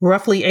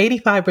Roughly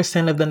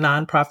 85% of the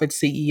nonprofit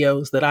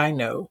CEOs that I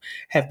know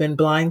have been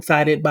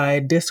blindsided by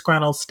a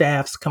disgruntled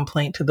staff's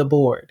complaint to the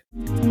board.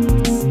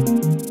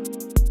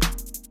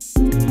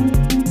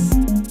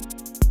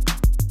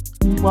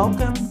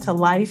 Welcome to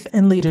Life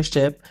and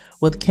Leadership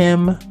with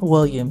Kim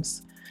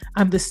Williams.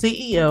 I'm the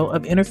CEO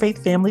of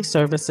Interfaith Family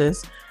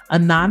Services, a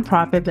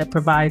nonprofit that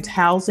provides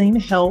housing,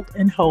 help,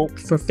 and hope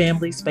for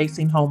families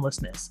facing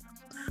homelessness.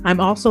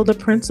 I'm also the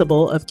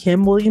principal of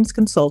Kim Williams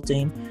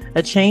Consulting,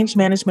 a change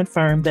management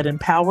firm that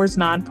empowers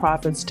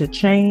nonprofits to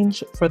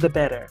change for the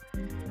better.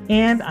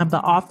 And I'm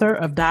the author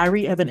of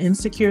Diary of an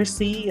Insecure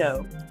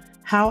CEO,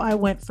 How I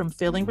Went from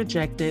Feeling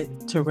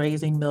Rejected to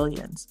Raising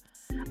Millions.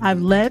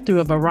 I've led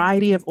through a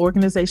variety of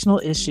organizational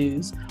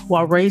issues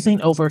while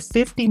raising over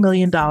 $50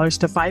 million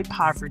to fight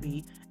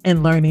poverty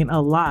and learning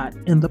a lot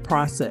in the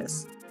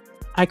process.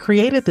 I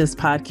created this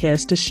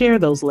podcast to share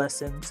those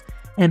lessons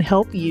and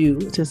help you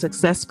to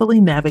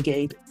successfully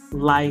navigate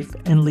life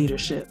and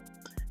leadership.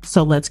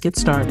 So let's get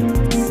started.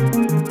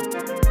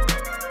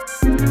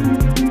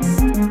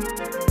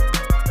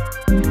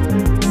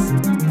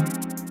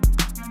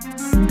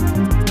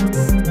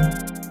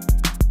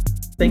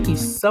 Thank you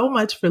so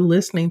much for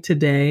listening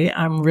today.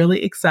 I'm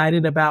really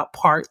excited about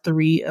part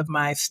 3 of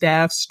my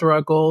Staff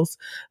Struggles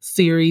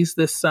series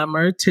this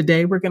summer.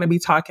 Today, we're going to be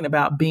talking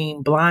about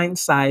being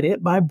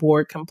blindsided by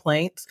board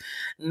complaints.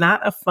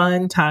 Not a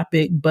fun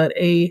topic, but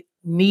a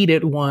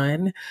needed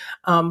one.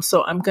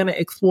 So I'm going to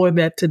explore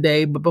that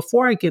today. But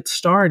before I get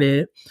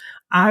started,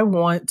 I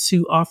want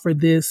to offer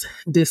this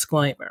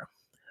disclaimer.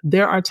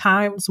 There are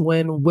times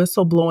when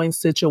whistleblowing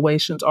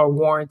situations are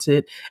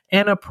warranted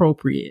and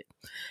appropriate.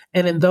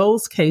 And in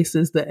those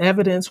cases, the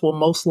evidence will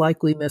most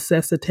likely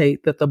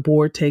necessitate that the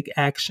board take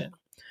action.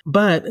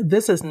 But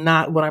this is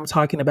not what I'm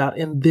talking about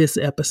in this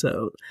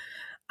episode.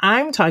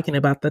 I'm talking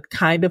about the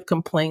kind of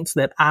complaints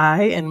that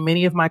I and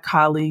many of my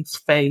colleagues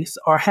face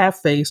or have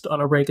faced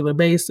on a regular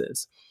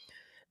basis.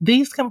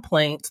 These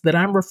complaints that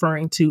I'm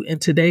referring to in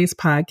today's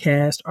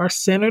podcast are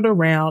centered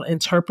around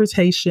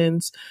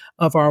interpretations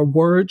of our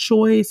word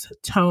choice,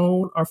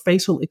 tone, or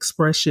facial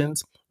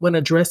expressions when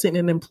addressing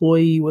an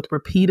employee with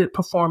repeated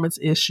performance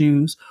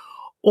issues,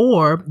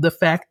 or the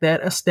fact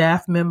that a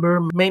staff member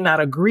may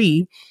not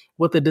agree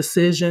with the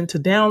decision to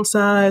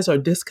downsize or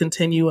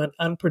discontinue an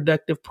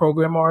unproductive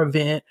program or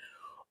event,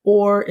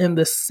 or in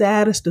the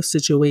saddest of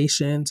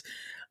situations,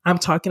 I'm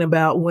talking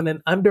about when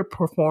an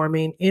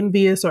underperforming,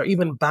 envious, or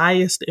even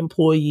biased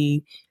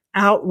employee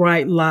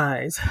outright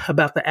lies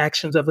about the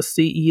actions of a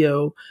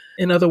CEO.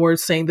 In other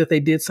words, saying that they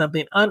did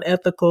something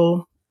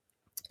unethical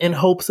in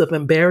hopes of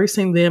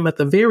embarrassing them at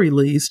the very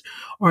least,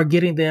 or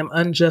getting them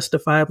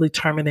unjustifiably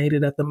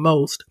terminated at the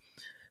most.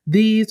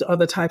 These are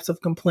the types of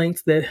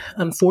complaints that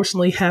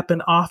unfortunately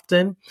happen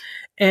often,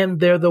 and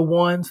they're the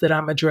ones that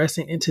I'm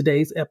addressing in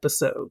today's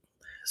episode.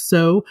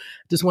 So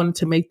just wanted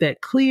to make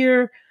that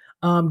clear.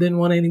 Didn't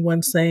want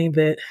anyone saying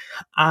that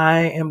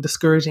I am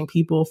discouraging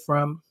people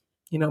from,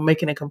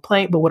 making a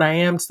complaint. But what I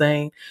am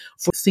saying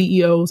for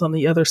CEOs on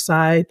the other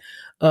side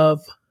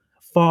of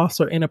false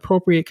or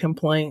inappropriate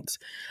complaints,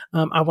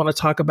 I want to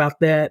talk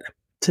about that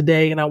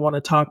today, and I want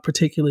to talk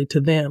particularly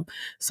to them.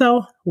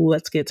 So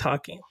let's get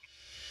talking.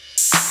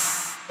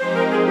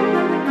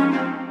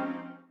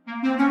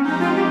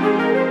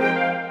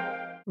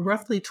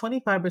 Roughly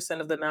 25%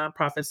 of the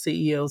nonprofit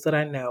CEOs that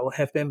I know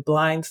have been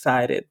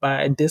blindsided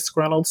by a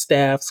disgruntled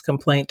staff's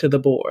complaint to the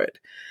board.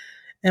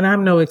 And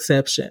I'm no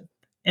exception.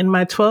 In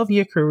my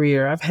 12-year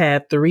career, I've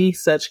had 3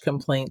 such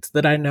complaints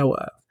that I know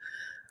of.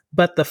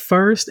 But the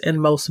first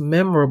and most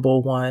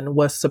memorable one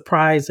was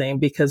surprising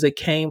because it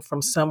came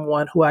from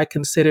someone who I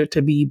considered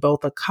to be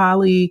both a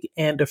colleague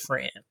and a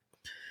friend.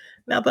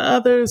 Now, the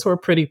others were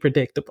pretty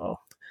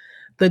predictable.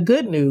 The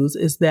good news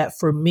is that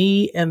for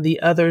me and the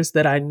others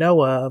that I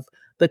know of,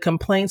 the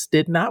complaints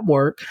did not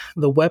work,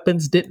 the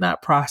weapons did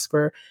not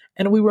prosper,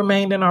 and we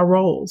remained in our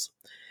roles.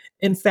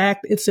 In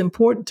fact, it's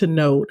important to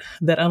note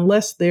that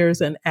unless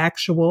there's an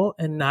actual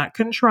and not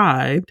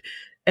contrived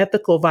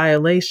ethical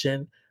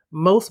violation,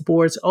 most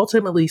boards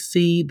ultimately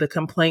see the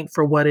complaint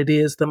for what it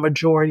is the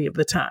majority of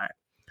the time.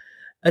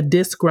 A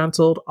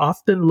disgruntled,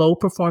 often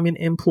low-performing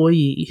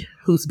employee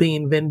who's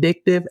being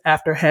vindictive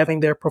after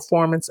having their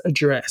performance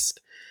addressed.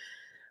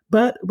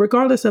 But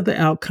regardless of the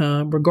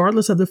outcome,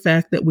 regardless of the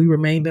fact that we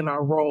remained in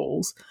our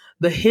roles,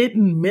 the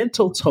hidden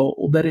mental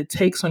toll that it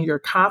takes on your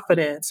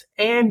confidence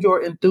and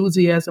your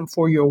enthusiasm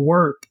for your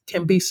work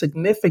can be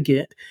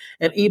significant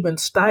and even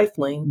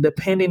stifling,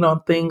 depending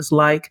on things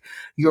like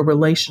your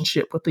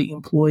relationship with the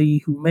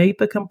employee who made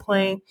the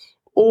complaint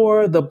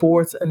or the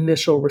board's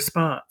initial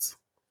response.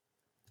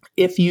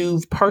 If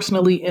you've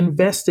personally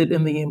invested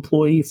in the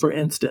employee, for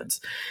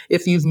instance,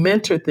 if you've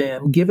mentored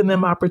them, given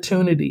them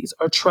opportunities,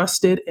 or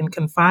trusted and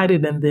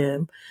confided in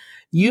them,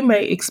 you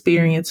may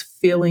experience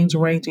feelings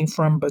ranging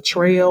from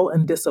betrayal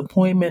and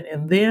disappointment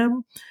in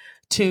them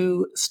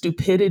to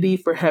stupidity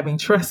for having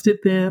trusted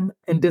them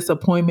and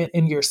disappointment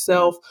in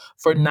yourself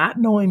for not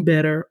knowing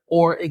better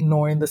or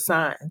ignoring the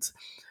signs.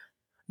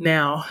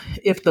 Now,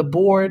 if the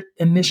board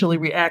initially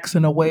reacts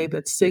in a way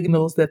that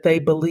signals that they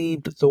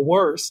believed the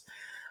worst,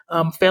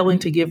 failing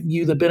to give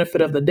you the benefit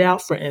of the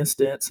doubt, for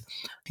instance,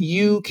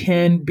 you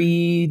can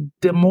be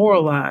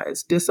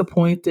demoralized,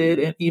 disappointed,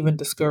 and even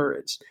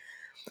discouraged.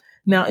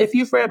 Now, if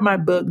you've read my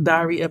book,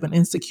 Diary of an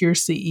Insecure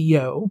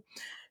CEO,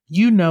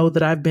 you know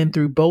that I've been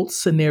through both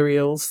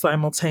scenarios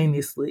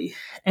simultaneously,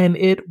 and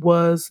it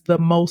was the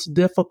most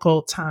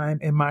difficult time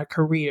in my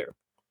career.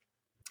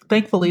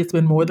 Thankfully, it's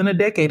been more than a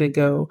decade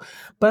ago,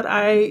 but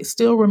I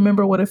still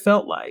remember what it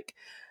felt like.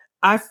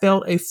 I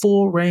felt a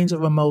full range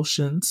of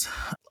emotions,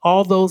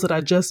 all those that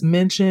I just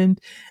mentioned,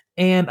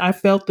 and I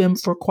felt them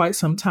for quite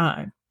some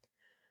time.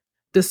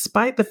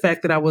 Despite the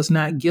fact that I was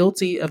not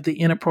guilty of the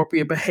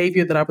inappropriate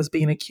behavior that I was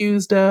being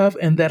accused of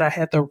and that I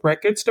had the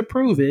records to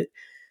prove it,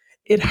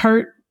 it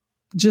hurt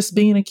just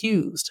being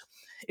accused.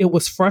 It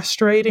was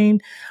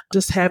frustrating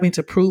just having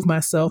to prove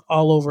myself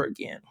all over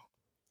again.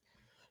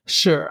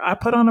 Sure, I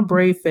put on a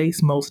brave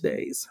face most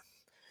days,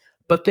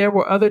 but there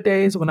were other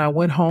days when I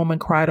went home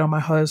and cried on my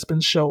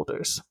husband's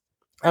shoulders.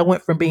 I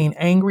went from being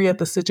angry at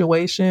the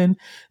situation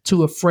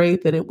to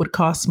afraid that it would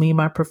cost me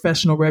my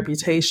professional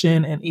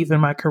reputation and even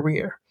my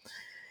career.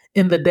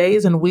 In the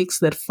days and weeks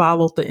that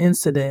followed the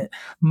incident,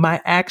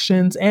 my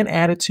actions and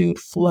attitude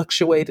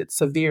fluctuated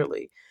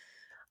severely.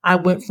 I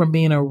went from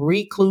being a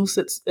recluse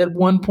at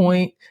one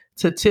point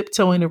to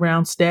tiptoeing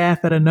around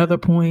staff at another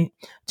point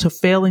to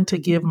failing to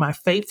give my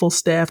faithful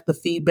staff the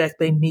feedback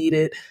they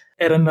needed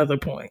at another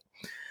point.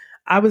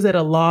 I was at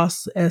a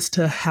loss as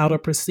to how to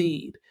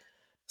proceed.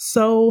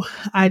 So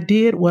I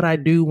did what I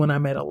do when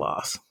I'm at a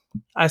loss.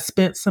 I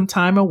spent some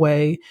time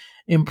away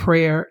in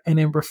prayer and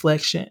in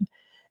reflection,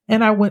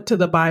 and I went to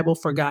the Bible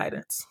for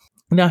guidance.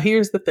 Now,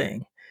 here's the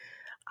thing.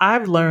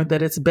 I've learned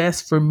that it's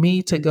best for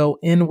me to go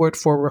inward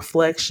for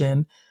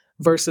reflection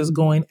versus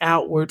going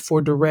outward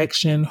for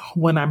direction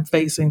when I'm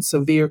facing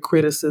severe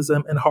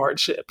criticism and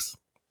hardships.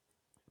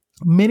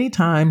 Many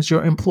times,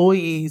 your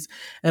employees,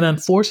 and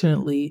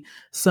unfortunately,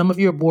 some of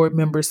your board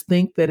members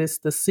think that it's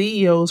the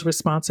CEO's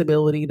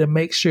responsibility to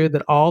make sure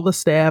that all the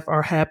staff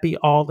are happy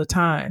all the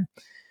time.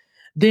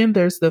 Then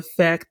there's the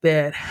fact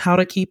that how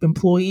to keep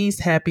employees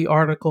happy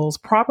articles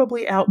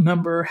probably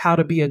outnumber how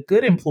to be a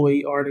good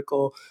employee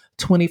article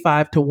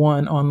 25 to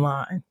 1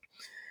 online.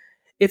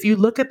 If you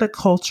look at the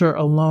culture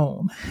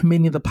alone,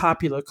 meaning the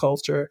popular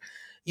culture,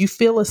 you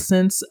feel a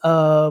sense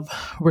of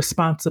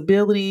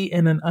responsibility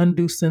and an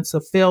undue sense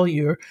of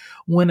failure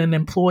when an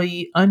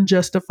employee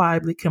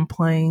unjustifiably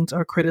complains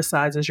or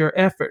criticizes your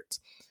efforts.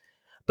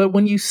 But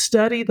when you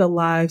study the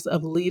lives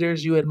of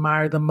leaders you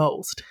admire the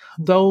most,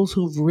 those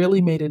who've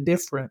really made a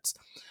difference,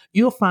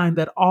 you'll find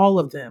that all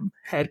of them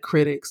had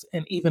critics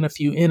and even a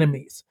few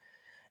enemies.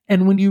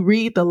 And when you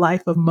read the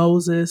life of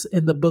Moses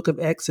in the book of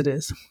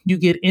Exodus, you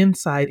get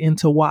insight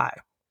into why.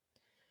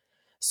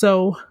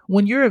 So,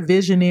 when you're a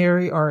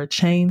visionary or a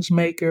change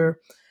maker,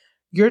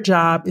 your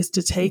job is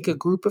to take a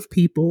group of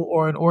people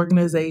or an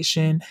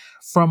organization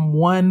from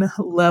one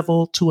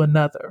level to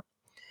another.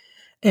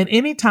 And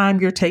anytime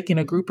you're taking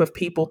a group of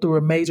people through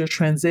a major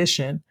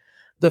transition,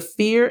 the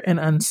fear and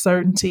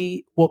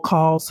uncertainty will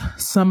cause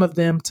some of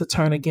them to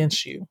turn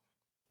against you.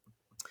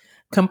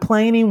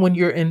 Complaining when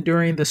you're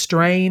enduring the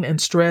strain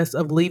and stress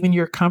of leaving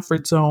your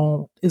comfort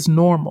zone is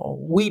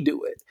normal. We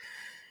do it.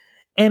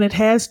 And it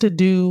has to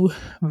do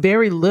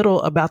very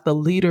little about the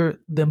leader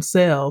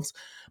themselves.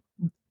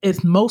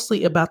 It's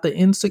mostly about the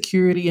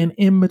insecurity and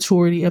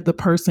immaturity of the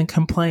person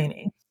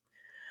complaining.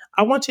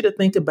 I want you to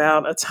think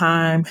about a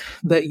time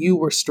that you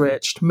were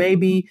stretched.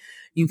 Maybe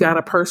you got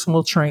a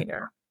personal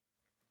trainer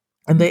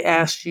and they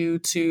asked you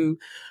to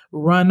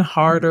run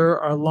harder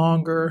or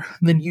longer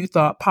than you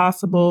thought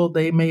possible.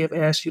 They may have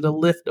asked you to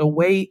lift a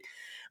weight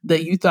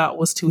that you thought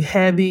was too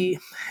heavy.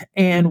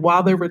 And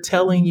while they were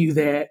telling you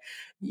that,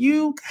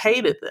 you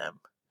hated them.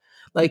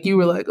 Like you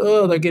were like,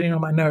 oh, they're getting on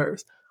my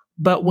nerves.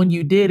 But when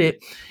you did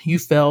it, you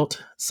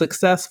felt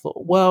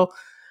successful. Well,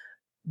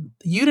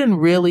 you didn't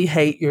really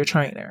hate your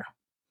trainer.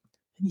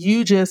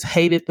 You just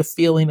hated the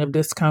feeling of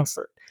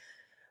discomfort.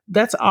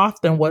 That's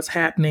often what's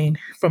happening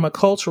from a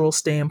cultural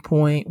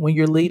standpoint when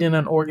you're leading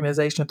an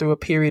organization through a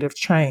period of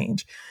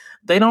change.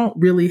 They don't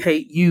really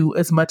hate you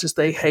as much as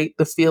they hate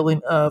the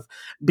feeling of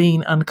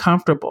being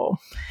uncomfortable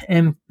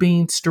and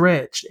being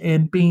stretched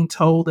and being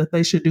told that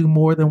they should do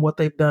more than what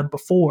they've done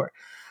before.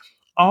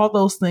 All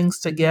those things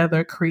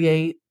together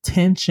create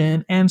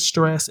tension and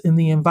stress in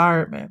the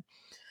environment.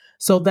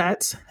 So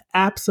that's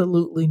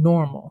absolutely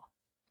normal.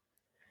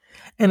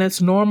 And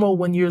it's normal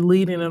when you're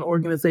leading an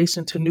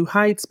organization to new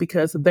heights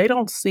because they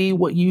don't see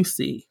what you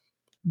see.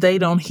 They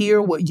don't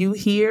hear what you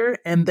hear,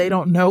 and they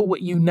don't know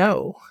what you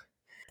know.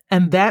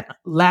 And that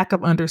lack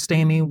of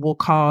understanding will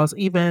cause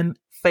even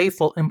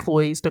faithful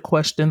employees to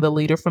question the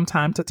leader from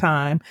time to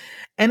time.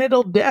 And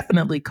it'll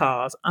definitely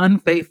cause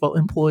unfaithful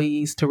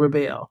employees to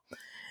rebel.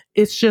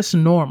 It's just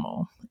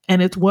normal.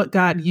 And it's what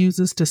God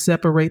uses to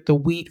separate the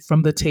wheat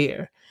from the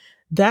tare.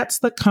 That's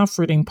the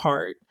comforting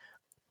part.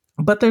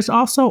 But there's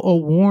also a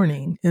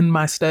warning in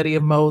my study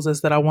of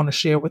Moses that I want to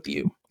share with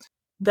you.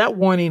 That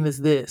warning is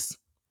this.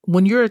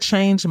 When you're a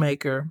change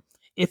maker,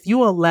 if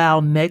you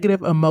allow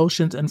negative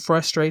emotions and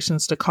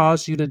frustrations to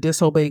cause you to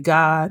disobey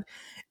God,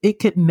 it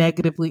could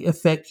negatively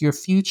affect your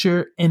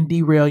future and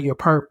derail your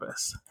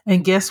purpose.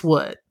 And guess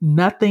what?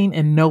 Nothing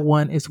and no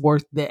one is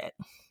worth that.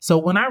 So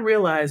when I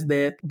realized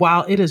that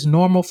while it is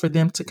normal for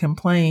them to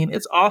complain,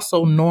 it's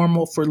also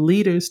normal for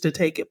leaders to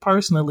take it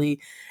personally.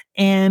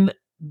 And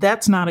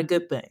that's not a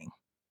good thing.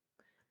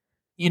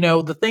 You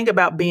know, the thing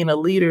about being a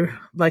leader,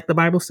 like the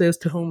Bible says,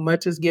 to whom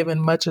much is given,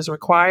 much is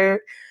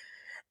required.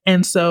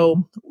 And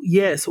so,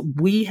 yes,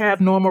 we have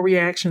normal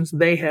reactions,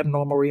 they have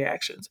normal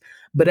reactions.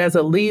 But as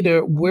a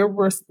leader,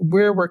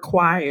 we're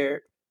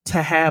required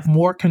to have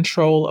more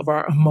control of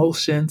our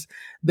emotions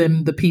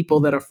than the people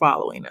that are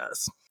following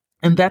us.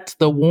 And that's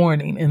the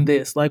warning in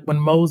this. Like when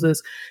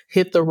Moses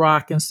hit the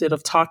rock instead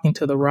of talking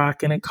to the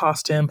rock, and it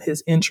cost him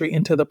his entry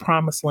into the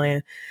promised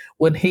land.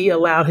 When he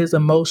allowed his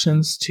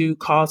emotions to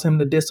cause him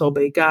to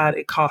disobey God,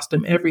 it cost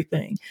him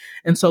everything.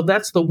 And so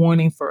that's the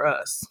warning for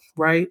us,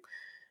 right?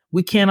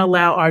 We can't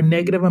allow our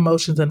negative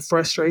emotions and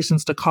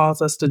frustrations to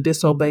cause us to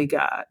disobey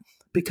God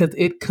because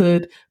it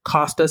could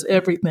cost us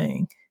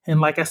everything.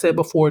 And like I said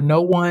before,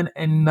 no one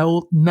and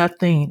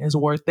nothing is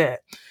worth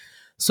that.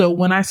 So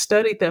when I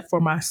studied that for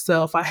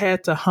myself, I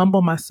had to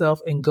humble myself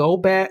and go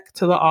back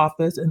to the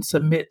office and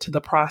submit to the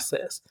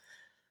process,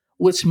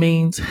 which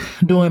means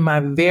doing my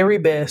very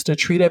best to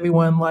treat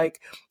everyone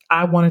like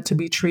I wanted to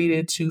be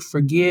treated, to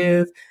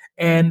forgive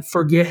and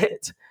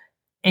forget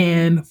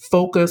and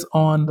focus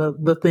on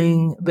the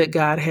thing that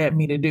God had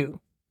me to do.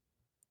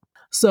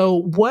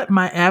 So, what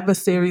my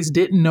adversaries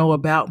didn't know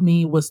about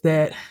me was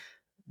that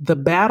the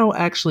battle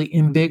actually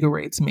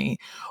invigorates me.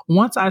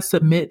 Once I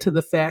submit to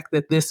the fact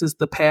that this is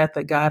the path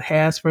that God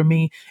has for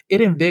me,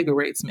 it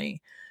invigorates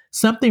me.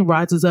 Something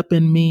rises up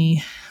in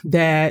me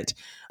that,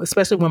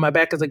 especially when my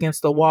back is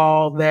against the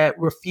wall, that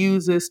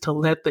refuses to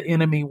let the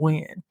enemy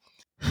win.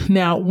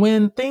 Now,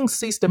 when things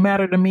cease to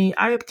matter to me,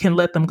 I can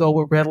let them go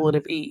with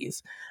relative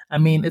ease. I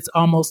mean, it's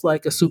almost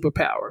like a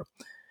superpower.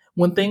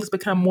 When things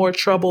become more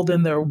trouble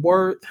than they're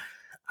worth,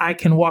 I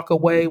can walk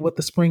away with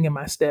the spring in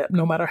my step,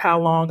 no matter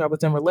how long I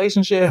was in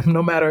relationship,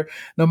 no matter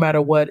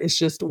what. It's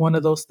just one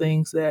of those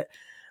things that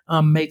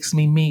makes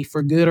me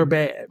for good or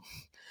bad.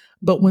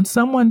 But when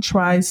someone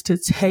tries to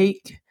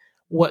take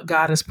what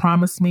God has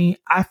promised me,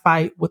 I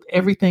fight with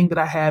everything that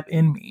I have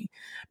in me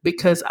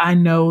because I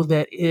know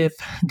that if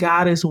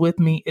God is with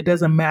me, it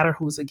doesn't matter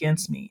who's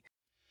against me.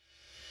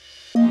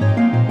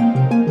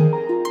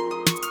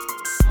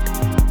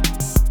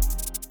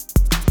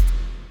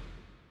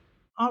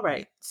 All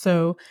right.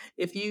 So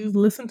if you've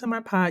listened to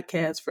my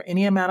podcast for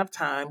any amount of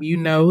time, you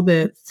know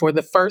that for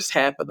the first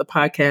half of the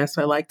podcast,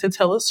 I like to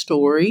tell a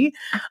story,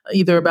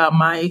 either about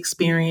my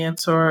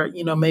experience or,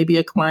 maybe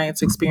a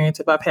client's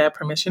experience if I've had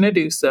permission to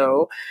do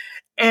so.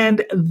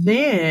 And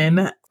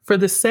then for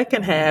the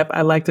second half,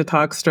 I like to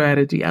talk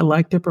strategy. I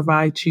like to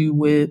provide you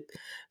with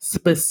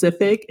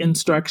specific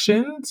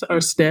instructions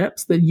or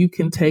steps that you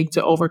can take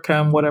to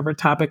overcome whatever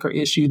topic or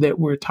issue that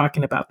we're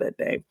talking about that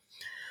day.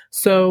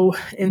 So,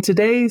 in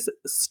today's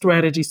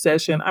strategy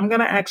session, I'm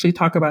going to actually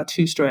talk about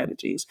two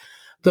strategies.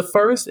 The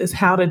first is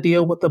how to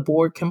deal with the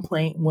board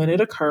complaint when it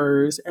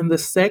occurs, and the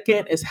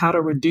second is how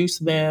to reduce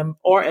them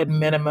or, at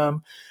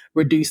minimum,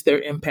 reduce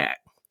their impact.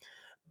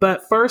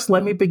 But first,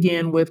 let me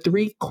begin with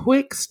 3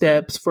 quick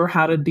steps for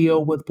how to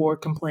deal with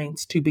board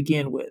complaints to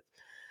begin with.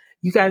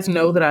 You guys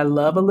know that I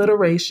love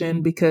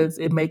alliteration because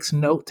it makes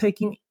note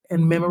taking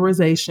and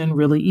memorization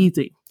really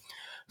easy.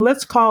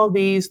 Let's call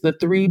these the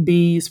 3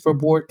 B's for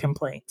board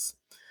complaints.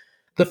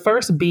 The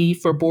first B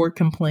for board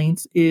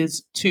complaints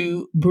is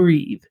to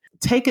breathe.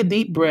 Take a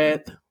deep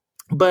breath,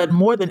 but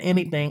more than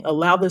anything,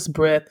 allow this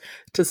breath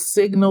to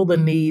signal the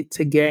need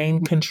to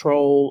gain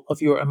control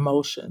of your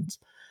emotions.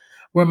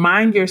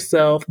 Remind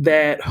yourself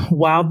that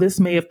while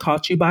this may have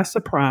caught you by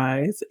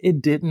surprise,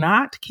 it did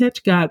not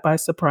catch God by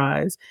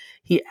surprise.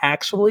 He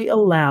actually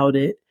allowed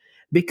it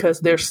because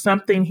there's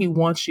something He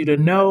wants you to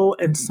know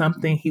and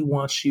something He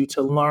wants you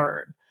to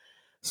learn.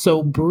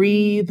 So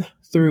breathe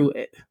through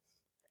it.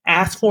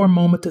 Ask for a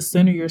moment to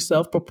center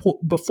yourself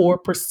before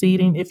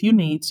proceeding if you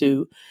need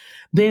to.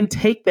 Then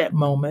take that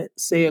moment,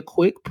 say a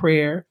quick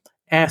prayer,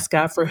 ask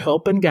God for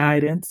help and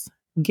guidance,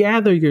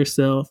 gather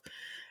yourself,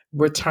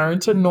 return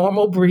to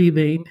normal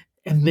breathing,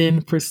 and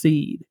then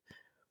proceed.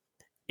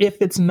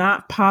 If it's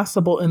not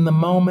possible in the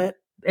moment,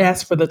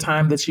 ask for the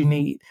time that you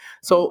need.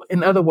 So,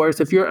 in other words,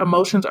 if your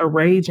emotions are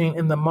raging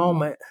in the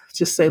moment,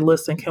 just say,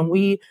 listen,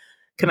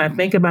 can I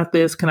think about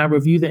this? Can I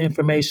review the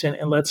information?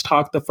 And let's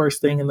talk the first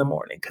thing in the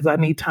morning because I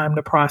need time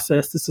to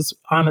process. This has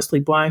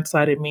honestly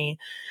blindsided me,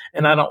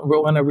 and I don't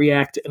really want to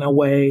react in a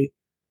way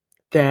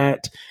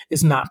that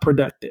is not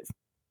productive.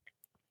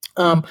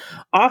 Um,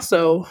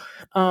 also,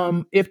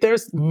 if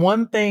there's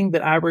one thing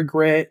that I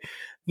regret,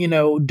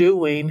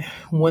 doing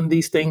when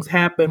these things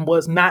happen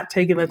was not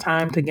taking the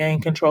time to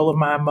gain control of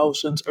my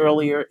emotions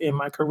earlier in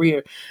my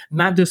career.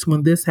 Not just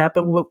when this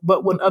happened,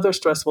 but when other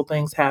stressful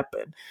things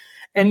happen.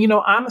 And,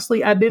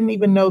 honestly, I didn't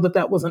even know that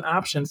that was an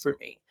option for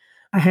me.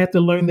 I had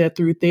to learn that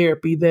through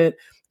therapy that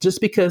Just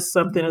because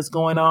something is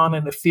going on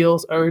and it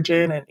feels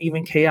urgent and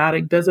even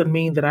chaotic doesn't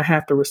mean that I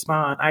have to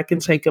respond. I can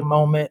take a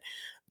moment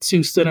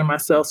to center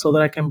myself so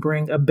that I can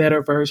bring a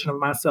better version of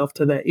myself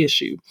to that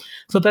issue.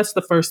 So that's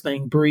the first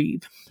thing,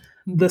 breathe.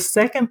 The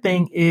second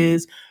thing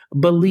is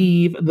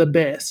believe the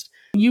best.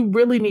 You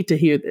really need to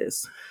hear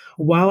this.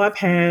 While I've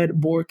had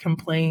board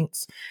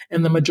complaints,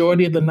 and the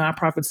majority of the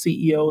nonprofit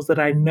CEOs that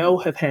I know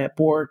have had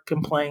board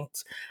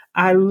complaints,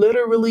 I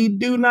literally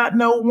do not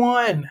know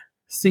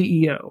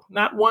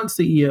not one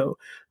CEO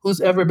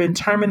who's ever been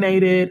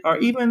terminated or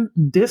even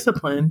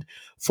disciplined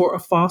for a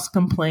false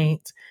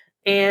complaint.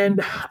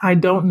 And I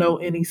don't know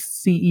any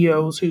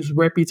CEOs whose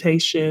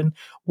reputation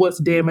was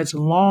damaged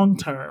long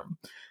term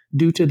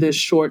due to this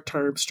short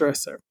term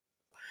stressor.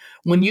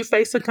 When you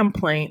face a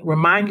complaint,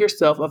 remind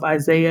yourself of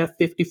Isaiah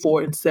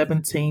 54 and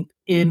 17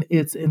 in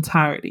its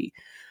entirety.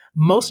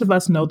 Most of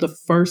us know the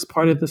first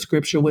part of the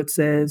scripture, which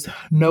says,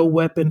 "No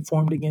weapon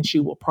formed against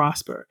you will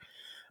prosper."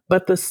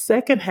 But the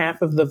second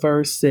half of the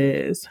verse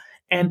says,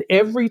 "And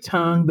every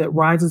tongue that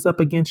rises up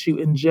against you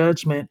in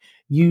judgment,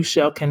 you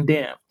shall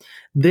condemn.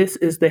 This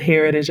is the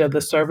heritage of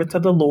the servants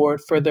of the Lord,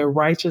 for their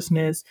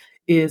righteousness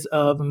is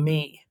of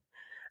me."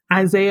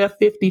 Isaiah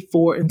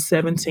 54 and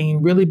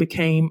 17 really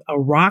became a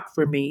rock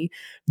for me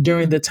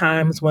during the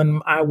times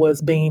when I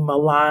was being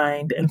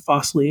maligned and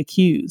falsely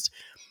accused.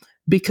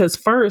 Because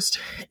first,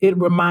 it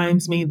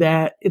reminds me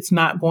that it's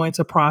not going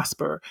to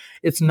prosper.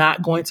 It's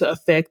not going to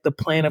affect the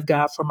plan of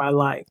God for my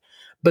life.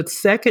 But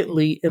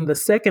secondly, in the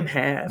second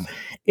half,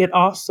 it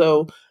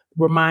also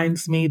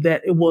reminds me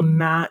that it will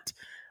not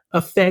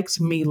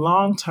affect me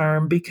long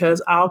term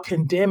because I'll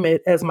condemn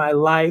it as my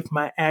life,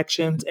 my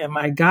actions, and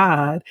my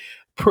God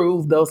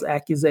prove those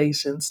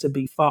accusations to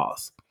be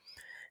false.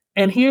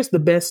 And here's the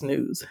best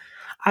news.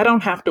 I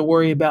don't have to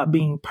worry about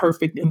being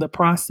perfect in the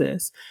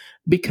process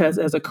because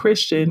as a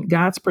Christian,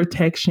 God's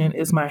protection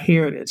is my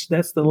heritage.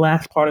 That's the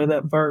last part of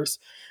that verse.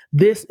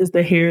 This is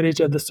the heritage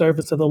of the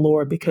servants of the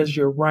Lord because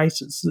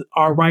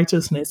our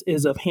righteousness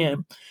is of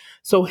him.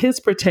 So his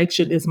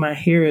protection is my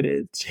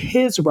heritage.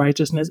 His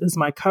righteousness is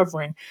my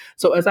covering.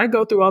 So as I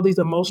go through all these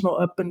emotional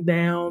up and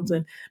downs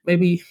and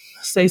maybe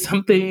say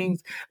some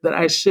things that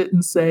I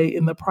shouldn't say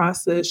in the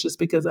process just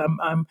because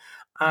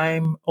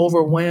I'm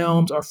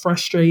overwhelmed or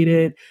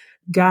frustrated,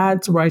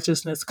 God's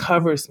righteousness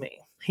covers me.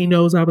 He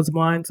knows I was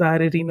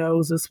blindsided. He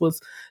knows this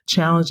was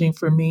challenging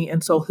for me.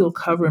 And so he'll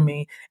cover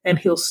me and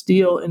he'll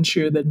still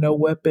ensure that no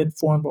weapon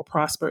formed will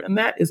prosper. And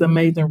that is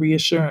amazing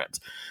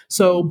reassurance.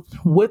 So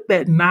with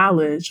that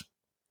knowledge,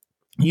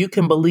 you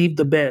can believe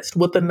the best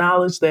with the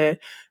knowledge that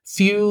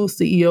few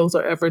CEOs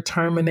are ever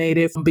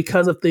terminated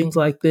because of things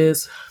like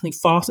this. The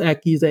false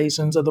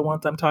accusations are the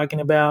ones I'm talking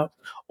about,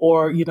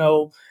 or,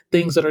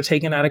 things that are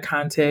taken out of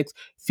context.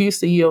 Few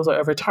CEOs are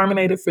ever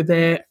terminated for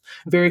that.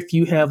 Very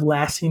few have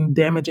lasting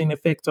damaging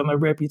effects on their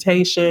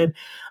reputation,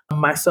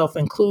 myself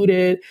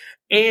included.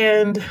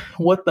 And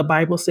what the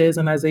Bible says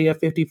in Isaiah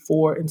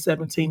 54 and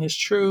 17 is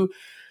true.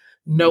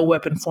 No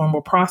weapon formed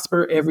will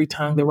prosper. Every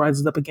tongue that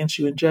rises up against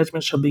you in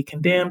judgment shall be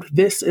condemned.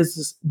 This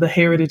is the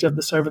heritage of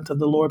the servants of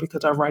the Lord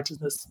because our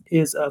righteousness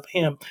is of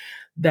him.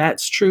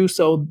 That's true.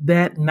 So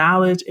that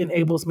knowledge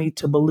enables me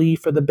to believe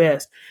for the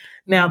best.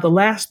 Now, the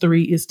last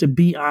three is to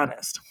be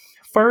honest.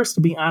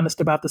 First, be honest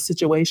about the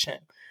situation.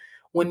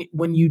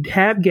 When you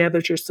have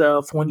gathered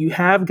yourself, when you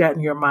have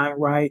gotten your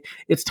mind right,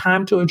 it's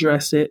time to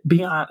address it.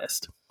 Be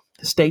honest.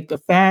 State the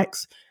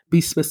facts, be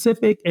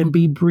specific, and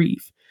be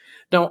brief.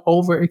 Don't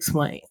over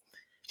explain.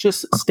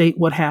 Just state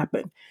what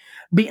happened.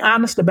 Be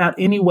honest about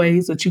any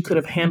ways that you could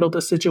have handled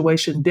the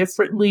situation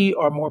differently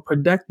or more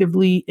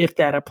productively if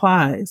that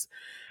applies.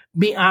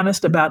 Be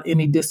honest about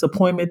any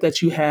disappointment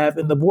that you have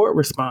in the board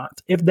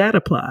response if that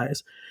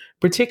applies,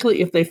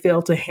 particularly if they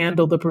fail to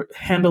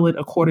handle it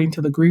according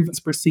to the grievance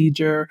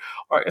procedure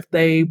or if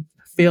they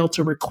fail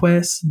to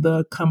request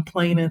the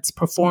complainant's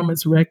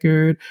performance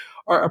record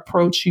or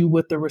approach you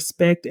with the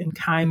respect and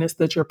kindness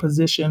that your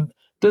position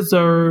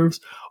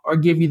deserves or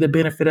give you the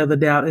benefit of the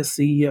doubt as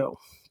CEO,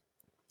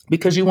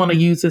 because you want to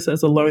use this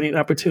as a learning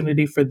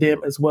opportunity for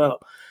them as well.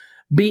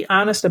 Be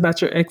honest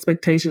about your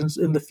expectations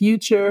in the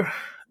future.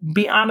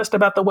 Be honest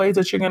about the ways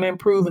that you're going to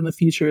improve in the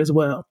future as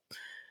well.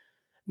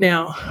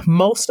 Now,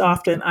 most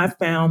often I've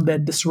found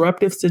that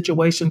disruptive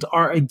situations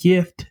are a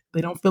gift.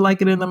 They don't feel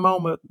like it in the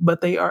moment, but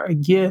they are a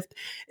gift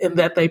in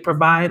that they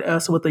provide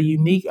us with a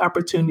unique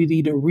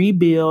opportunity to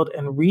rebuild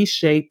and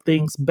reshape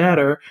things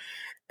better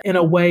in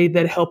a way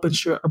that help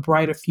ensure a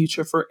brighter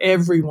future for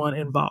everyone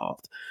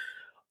involved.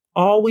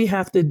 All we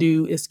have to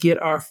do is get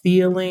our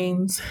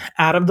feelings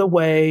out of the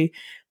way,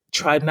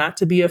 try not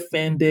to be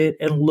offended,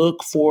 and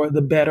look for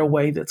the better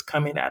way that's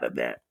coming out of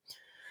that.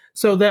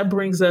 So that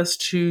brings us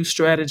to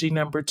strategy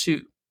number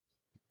 2.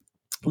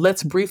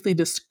 Let's briefly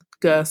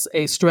discuss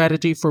a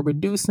strategy for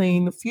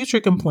reducing future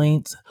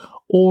complaints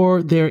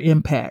or their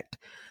impact.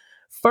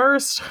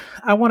 First,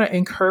 I want to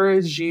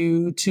encourage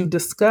you to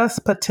discuss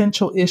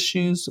potential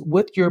issues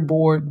with your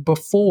board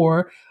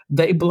before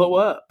they blow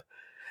up.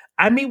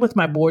 I meet with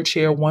my board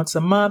chair once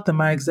a month and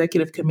my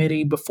executive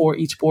committee before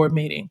each board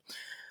meeting.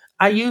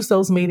 I use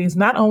those meetings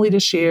not only to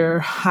share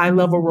high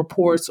level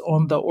reports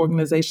on the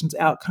organization's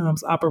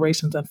outcomes,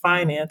 operations, and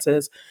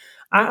finances.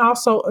 I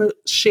also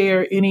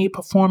share any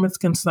performance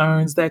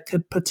concerns that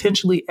could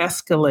potentially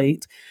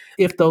escalate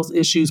if those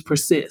issues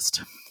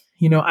persist.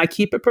 I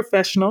keep it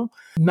professional,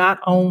 not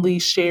only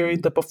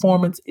sharing the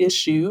performance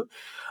issue,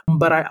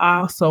 but I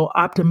also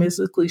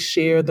optimistically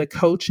share the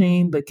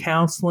coaching, the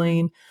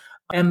counseling,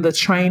 and the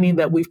training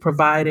that we've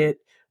provided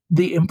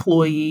the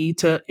employee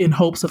to in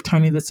hopes of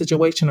turning the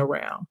situation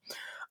around.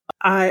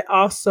 I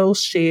also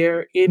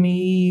share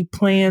any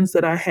plans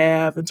that I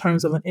have in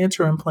terms of an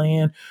interim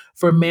plan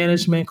for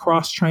management,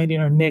 cross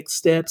training, or next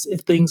steps if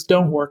things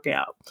don't work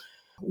out.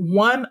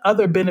 One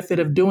other benefit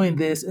of doing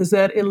this is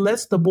that it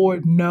lets the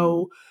board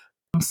know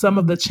some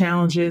of the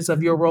challenges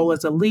of your role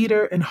as a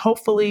leader, and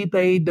hopefully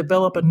they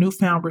develop a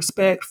newfound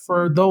respect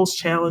for those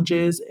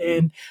challenges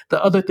and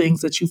the other things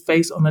that you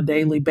face on a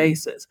daily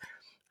basis.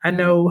 I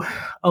know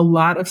a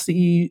lot of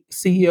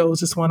CEOs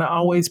just want to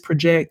always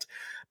project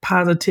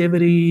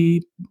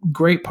positivity,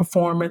 great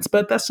performance,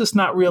 but that's just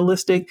not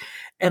realistic.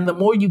 And the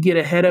more you get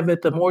ahead of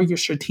it, the more you're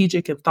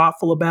strategic and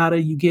thoughtful about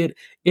it, you get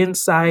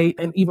insight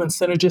and even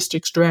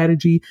synergistic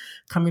strategy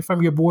coming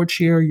from your board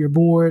chair, your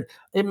board.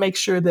 It makes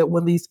sure that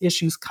when these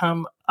issues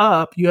come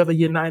up, you have a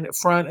united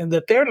front and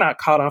that they're not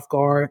caught off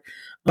guard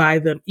by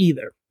them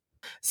either.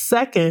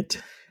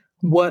 Second,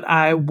 what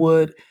I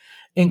would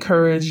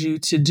encourage you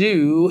to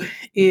do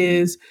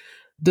is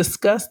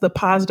discuss the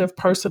positive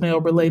personnel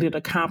related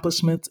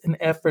accomplishments and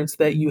efforts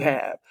that you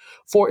have.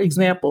 For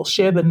example,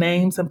 share the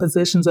names and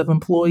positions of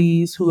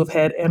employees who have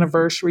had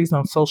anniversaries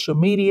on social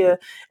media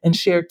and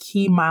share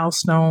key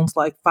milestones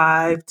like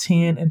 5,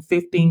 10, and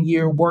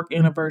 15-year work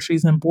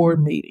anniversaries and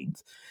board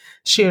meetings.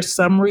 Share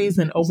summaries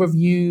and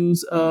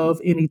overviews of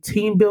any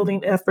team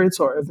building efforts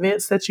or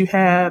events that you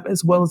have,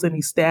 as well as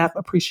any staff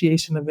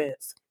appreciation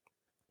events.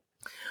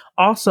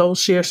 Also,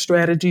 share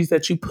strategies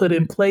that you put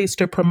in place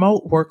to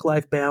promote work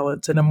life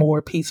balance and a more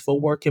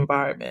peaceful work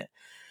environment.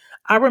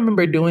 I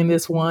remember doing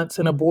this once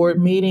in a board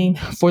meeting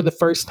for the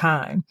first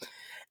time,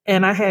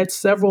 and I had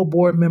several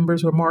board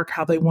members remark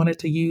how they wanted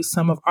to use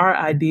some of our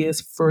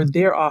ideas for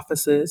their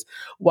offices,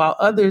 while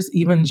others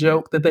even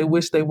joked that they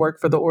wish they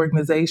worked for the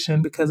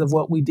organization because of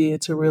what we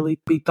did to really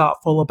be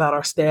thoughtful about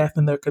our staff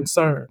and their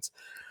concerns.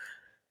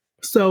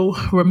 So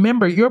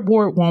remember, your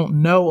board won't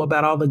know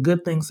about all the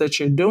good things that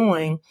you're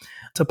doing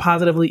to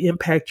positively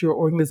impact your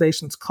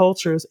organization's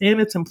cultures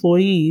and its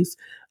employees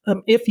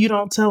if you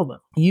don't tell them.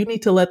 You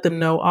need to let them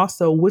know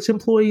also which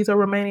employees are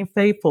remaining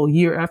faithful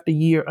year after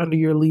year under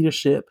your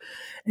leadership.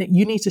 And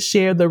you need to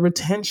share the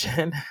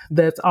retention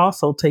that's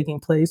also taking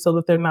place so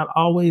that they're not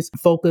always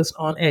focused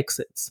on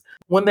exits.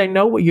 When they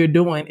know what you're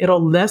doing,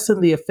 it'll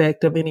lessen the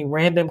effect of any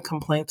random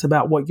complaints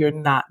about what you're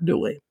not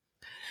doing.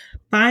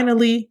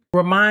 Finally,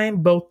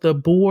 remind both the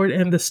board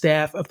and the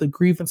staff of the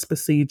grievance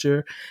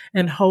procedure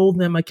and hold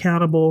them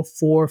accountable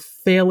for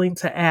failing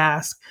to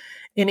ask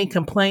any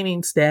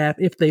complaining staff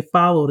if they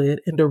followed it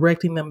and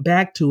directing them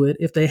back to it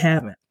if they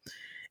haven't.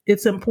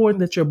 It's important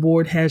that your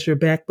board has your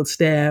back with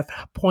staff,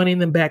 pointing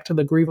them back to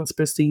the grievance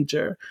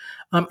procedure.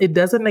 It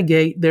doesn't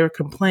negate their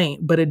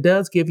complaint, but it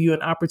does give you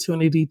an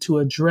opportunity to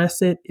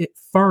address it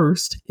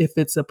first if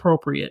it's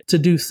appropriate to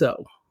do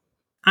so.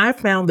 I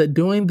found that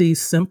doing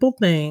these simple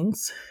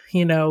things,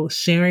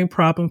 sharing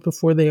problems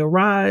before they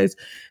arise,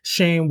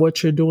 sharing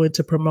what you're doing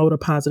to promote a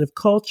positive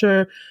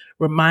culture,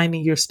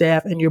 reminding your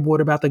staff and your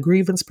board about the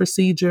grievance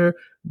procedure,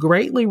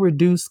 greatly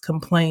reduce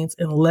complaints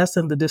and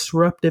lessen the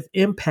disruptive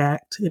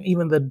impact and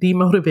even the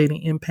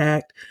demotivating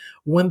impact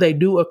when they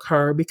do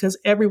occur because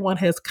everyone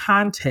has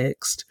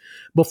context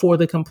before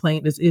the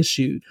complaint is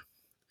issued.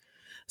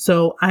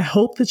 So I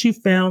hope that you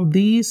found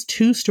these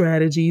 2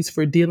 strategies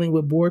for dealing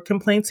with board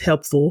complaints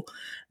helpful.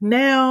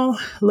 Now,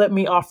 let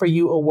me offer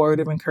you a word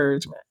of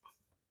encouragement.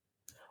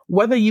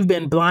 Whether you've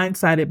been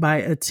blindsided by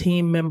a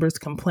team member's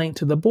complaint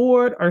to the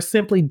board or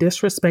simply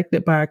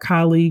disrespected by a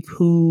colleague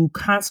who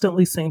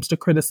constantly seems to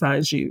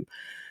criticize you,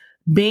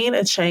 being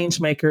a change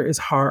maker is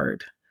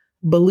hard.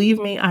 Believe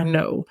me, I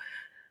know.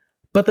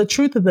 But the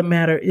truth of the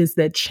matter is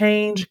that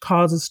change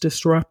causes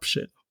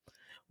disruption.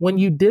 When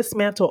you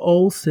dismantle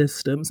old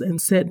systems and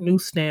set new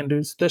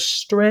standards, the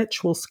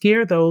stretch will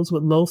scare those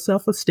with low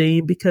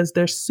self-esteem because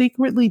they're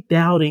secretly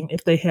doubting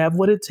if they have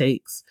what it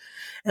takes.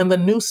 And the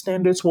new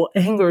standards will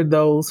anger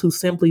those who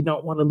simply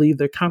don't want to leave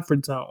their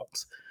comfort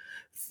zones.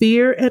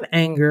 Fear and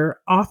anger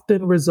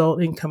often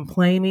result in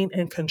complaining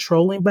and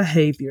controlling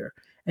behavior.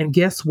 And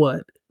guess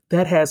what?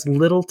 That has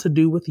little to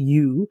do with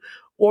you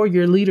or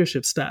your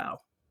leadership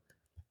style,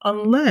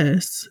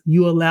 unless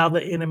you allow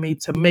the enemy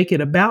to make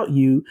it about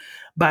you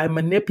by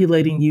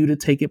manipulating you to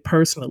take it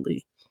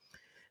personally.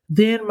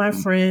 Then, my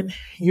friend,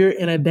 you're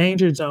in a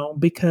danger zone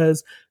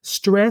because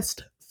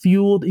stressed,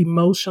 fueled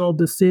emotional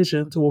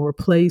decisions will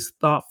replace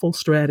thoughtful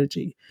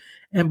strategy.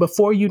 And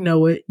before you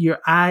know it, your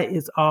eye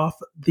is off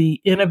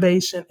the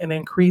innovation and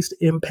increased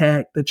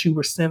impact that you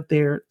were sent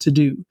there to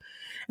do.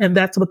 And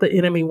that's what the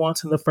enemy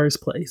wants in the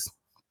first place.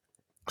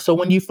 So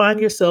when you find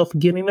yourself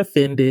getting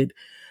offended,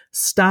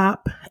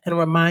 Stop and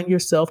remind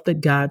yourself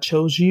that God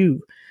chose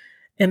you,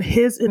 and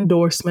His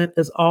endorsement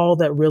is all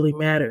that really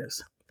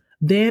matters.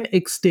 Then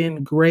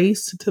extend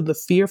grace to the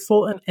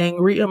fearful and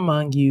angry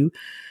among you.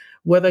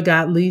 Whether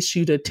God leads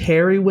you to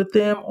tarry with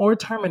them or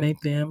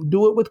terminate them,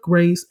 do it with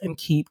grace and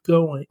keep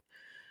going.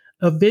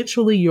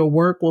 Eventually, your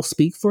work will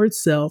speak for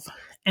itself,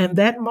 and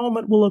that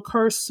moment will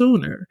occur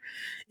sooner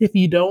if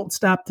you don't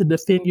stop to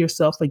defend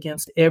yourself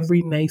against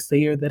every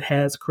naysayer that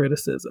has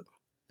criticism.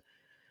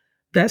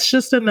 That's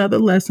just another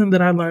lesson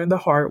that I learned the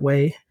hard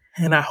way,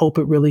 and I hope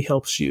it really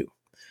helps you.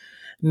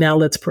 Now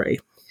let's pray.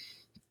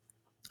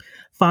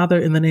 Father,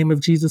 in the name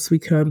of Jesus, we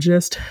come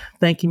just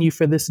thanking you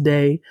for this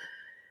day,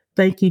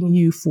 thanking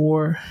you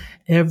for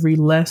every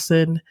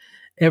lesson,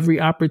 every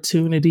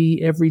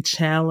opportunity, every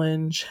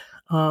challenge,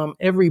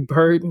 every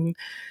burden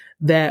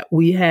that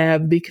we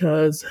have,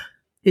 because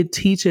it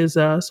teaches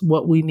us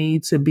what we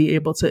need to be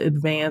able to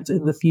advance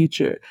in the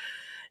future.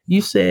 You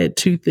said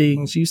two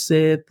things. You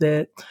said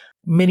that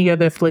many are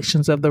the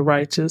afflictions of the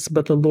righteous,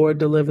 but the Lord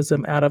delivers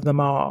them out of them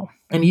all.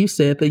 And you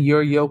said that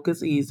your yoke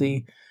is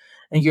easy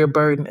and your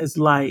burden is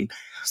light.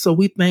 So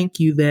we thank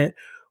you that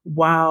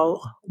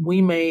while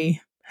we may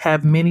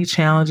have many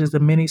challenges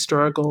and many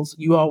struggles,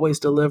 you always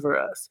deliver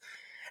us.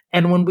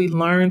 And when we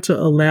learn to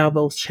allow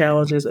those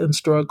challenges and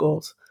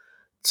struggles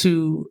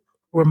to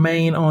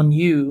remain on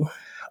you,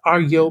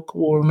 our yoke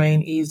will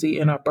remain easy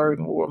and our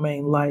burden will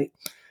remain light.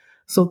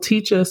 So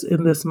teach us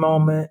in this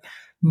moment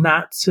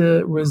not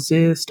to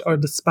resist or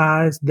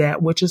despise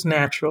that which is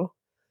natural.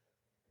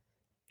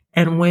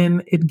 And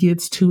when it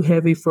gets too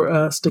heavy for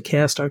us, to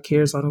cast our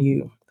cares on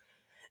you.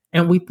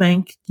 And we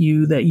thank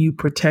you that you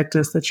protect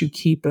us, that you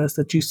keep us,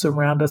 that you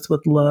surround us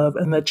with love,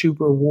 and that you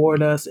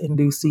reward us in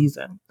due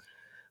season.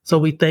 So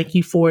we thank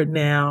you for it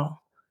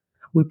now.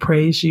 We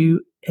praise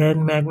you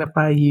and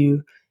magnify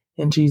you.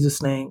 In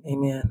Jesus' name,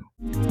 amen.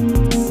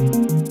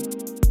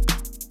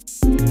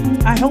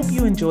 I hope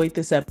you enjoyed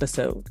this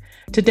episode.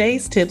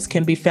 Today's tips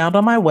can be found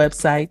on my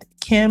website,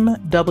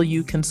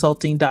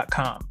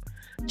 kimwconsulting.com.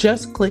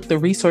 Just click the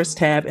resource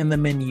tab in the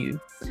menu.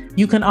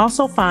 You can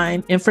also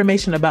find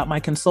information about my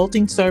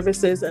consulting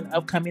services and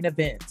upcoming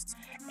events,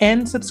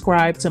 and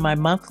subscribe to my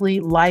monthly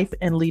life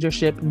and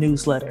leadership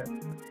newsletter.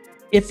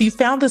 If you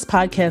found this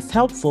podcast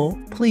helpful,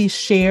 please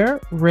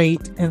share,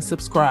 rate, and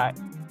subscribe.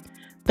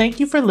 Thank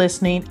you for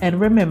listening,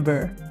 and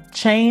remember,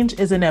 change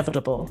is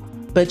inevitable,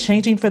 but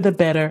changing for the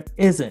better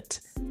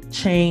isn't.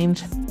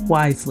 Change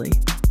wisely.